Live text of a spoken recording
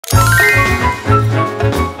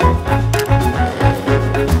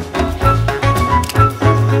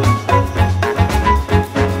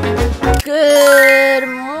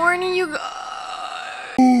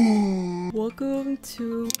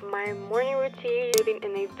to my morning routine, living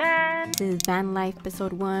in a van. This is van life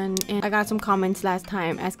episode 1, and I got some comments last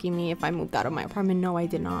time asking me if I moved out of my apartment. No, I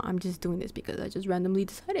did not. I'm just doing this because I just randomly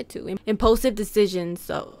decided to. Impulsive decisions,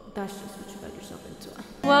 so that's just what you got yourself into.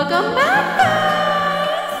 Welcome back,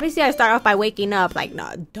 guys! Obviously, I start off by waking up like,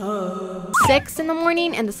 duh. 6 in the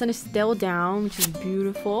morning and the sun is still down, which is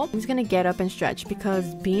beautiful. I'm just gonna get up and stretch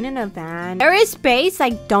because being in a van, there is space,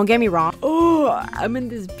 like, don't get me wrong. Oh, I'm in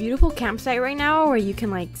this beautiful campsite right now where you can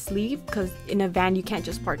like sleep because in a van you can't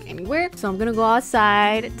just park anywhere. So I'm gonna go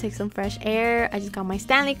outside, take some fresh air. I just got my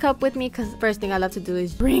Stanley cup with me because the first thing I love to do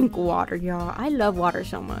is drink water, y'all. I love water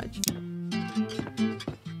so much.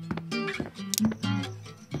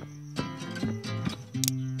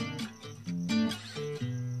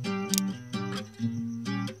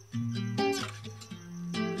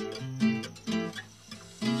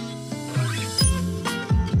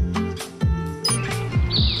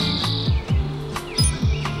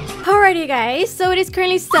 Alrighty guys, so it is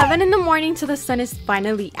currently 7 in the morning, so the sun is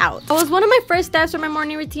finally out. That was one of my first steps for my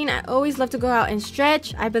morning routine. I always love to go out and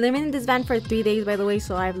stretch. I've been living in this van for 3 days, by the way,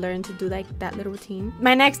 so I've learned to do like that little routine.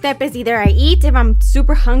 My next step is either I eat if I'm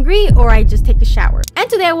super hungry or I just take a shower. And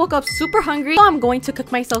today I woke up super hungry, so I'm going to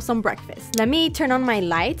cook myself some breakfast. Let me turn on my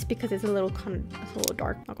lights because it's a little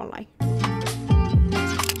dark, not gonna lie.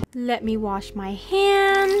 Let me wash my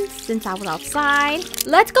hands since I was outside.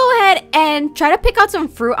 Let's go ahead and try to pick out some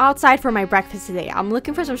fruit outside for my breakfast today. I'm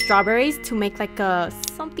looking for some strawberries to make like a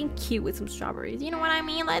something cute with some strawberries. You know what I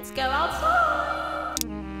mean? Let's go outside.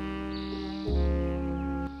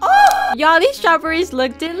 Oh, y'all, these strawberries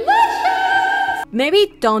look delicious.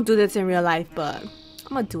 Maybe don't do this in real life, but I'm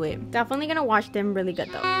gonna do it. Definitely gonna wash them really good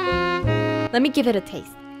though. Let me give it a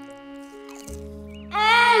taste.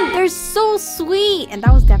 They're so sweet, and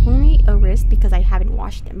that was definitely a risk because I haven't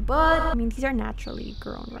washed them, but I mean, these are naturally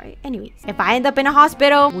grown, right? Anyways, if I end up in a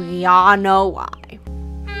hospital, we all know why.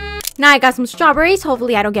 Now I got some strawberries.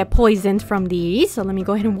 Hopefully I don't get poisoned from these, so let me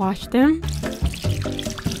go ahead and wash them.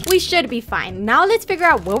 We should be fine. Now let's figure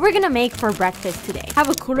out what we're gonna make for breakfast today. I have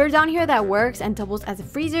a cooler down here that works and doubles as a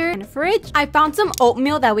freezer and a fridge. I found some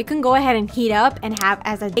oatmeal that we can go ahead and heat up and have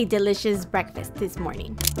as a delicious breakfast this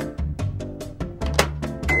morning.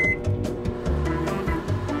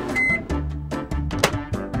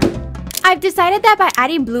 I've decided that by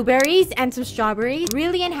adding blueberries and some strawberries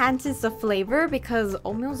really enhances the flavor because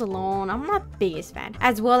oatmeals alone, I'm not the biggest fan,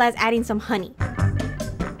 as well as adding some honey.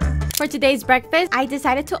 For today's breakfast, I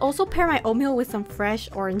decided to also pair my oatmeal with some fresh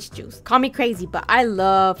orange juice. Call me crazy, but I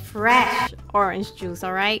love fresh orange juice,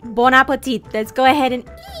 all right? Bon appetit. Let's go ahead and eat.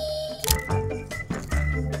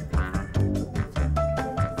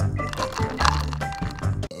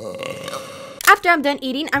 After I'm done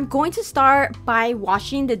eating, I'm going to start by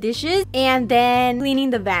washing the dishes and then cleaning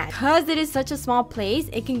the van. Because it is such a small place,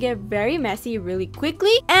 it can get very messy really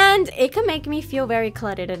quickly and it can make me feel very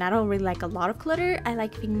cluttered, and I don't really like a lot of clutter. I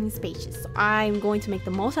like feeling spacious. So I'm going to make the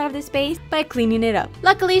most out of this space by cleaning it up.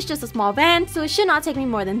 Luckily, it's just a small van, so it should not take me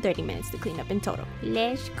more than 30 minutes to clean up in total.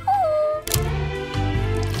 Let's go!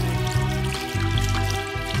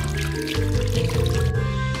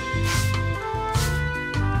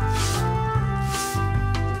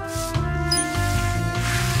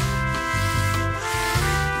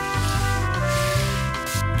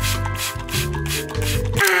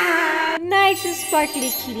 Nice and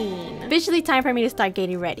sparkly clean. Officially time for me to start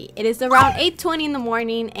getting ready. It is around 8:20 in the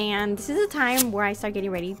morning, and this is the time where I start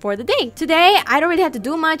getting ready for the day. Today, I don't really have to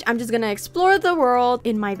do much. I'm just gonna explore the world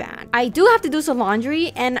in my van. I do have to do some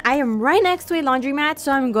laundry, and I am right next to a laundromat,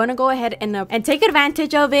 so I'm gonna go ahead and take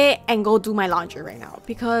advantage of it and go do my laundry right now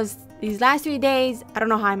because these last 3 days, I don't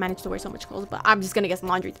know how I managed to wear so much clothes, but I'm just gonna get some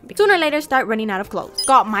laundry done. Sooner or later, start running out of clothes.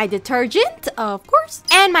 Got my detergent, of course,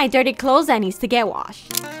 and my dirty clothes that needs to get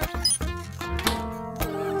washed.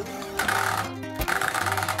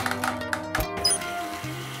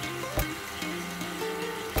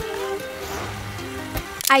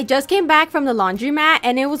 I just came back from the laundromat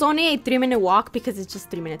and it was only a 3-minute walk because it's just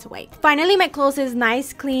 3 minutes away. Finally, my clothes is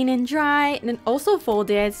nice, clean, and dry, and also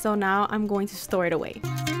folded, so now I'm going to store it away.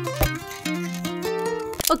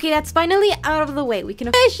 Okay, that's finally out of the way. We can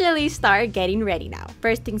officially start getting ready now.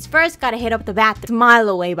 First things first, gotta hit up the bathroom. It's a mile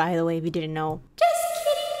away, by the way, if you didn't know. Just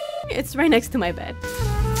kidding. It's right next to my bed.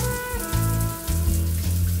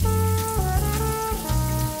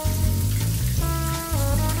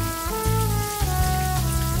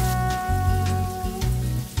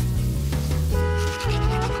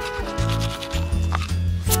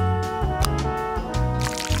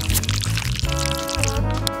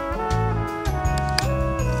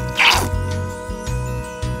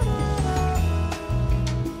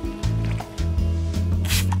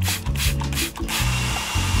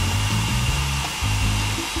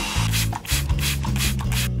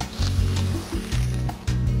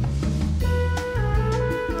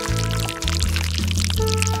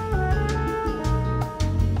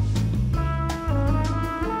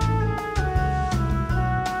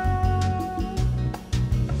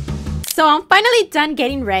 So I'm finally done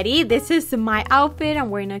getting ready. This is my outfit.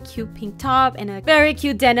 I'm wearing a cute pink top and a very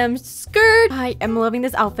cute denim skirt. I am loving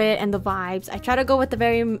this outfit and the vibes. I try to go with a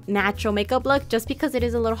very natural makeup look just because it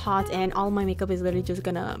is a little hot and all my makeup is literally just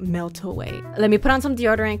gonna melt away. Let me put on some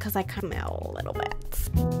deodorant because I kind of smell a little bit.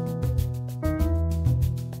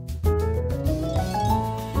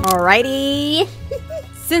 Alrighty.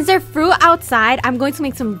 Since there's fruit outside, I'm going to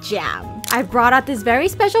make some jam. I've brought out this very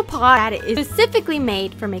special pot that is specifically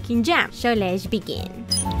made for making jam. So let's begin.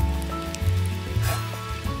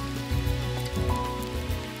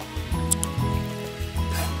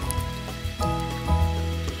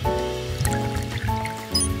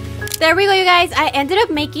 There we go, you guys. I ended up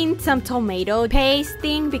making some tomato paste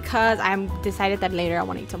thing because I decided that later I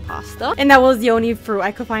want to eat some pasta. And that was the only fruit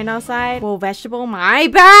I could find outside. Well, vegetable, my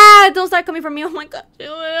bad. Don't start coming for me. Oh my god.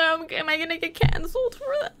 Am I gonna get canceled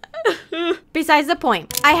for that? Besides the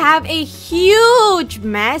point, I have a huge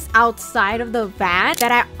mess outside of the van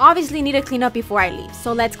that I obviously need to clean up before I leave.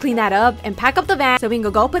 So let's clean that up and pack up the van so we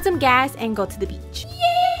can go put some gas and go to the beach. Yay!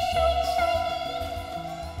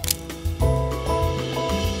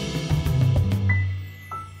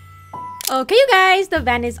 Okay, you guys, the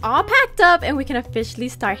van is all packed up and we can officially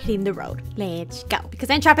start hitting the road. Let's go. Because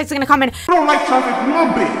then traffic's gonna come in. I don't like traffic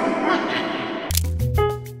one bit.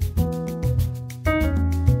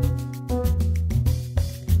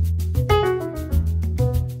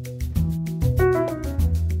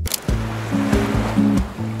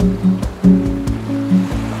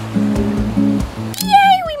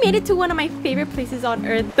 To one of my favorite places on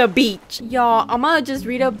earth, the beach. Y'all, I'm gonna just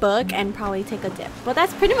read a book and probably take a dip. But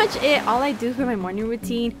that's pretty much it. All I do for my morning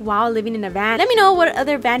routine while living in a van. Let me know what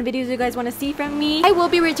other van videos you guys want to see from me. I will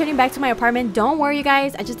be returning back to my apartment. Don't worry, you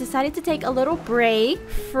guys. I just decided to take a little break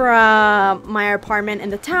from my apartment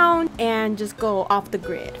in the town and just go off the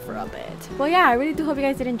grid for a bit. Well, yeah, I really do hope you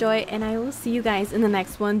guys did enjoy, and I will see you guys in the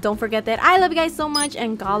next one. Don't forget that I love you guys so much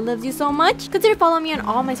and God loves you so much. Consider following me on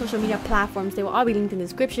all my social media platforms. They will all be linked in the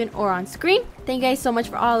description or on screen. Thank you guys so much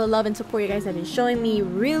for all the love and support you guys have been showing me.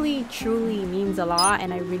 Really, truly means a lot,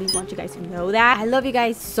 and I really want you guys to know that. I love you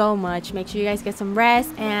guys so much. Make sure you guys get some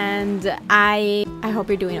rest, and I hope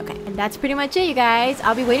you're doing okay. And that's pretty much it, you guys.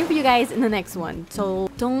 I'll be waiting for you guys in the next one, so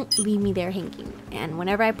don't leave me there hanging. And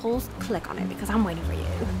whenever I post, click on it because I'm waiting for you.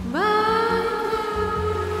 Bye.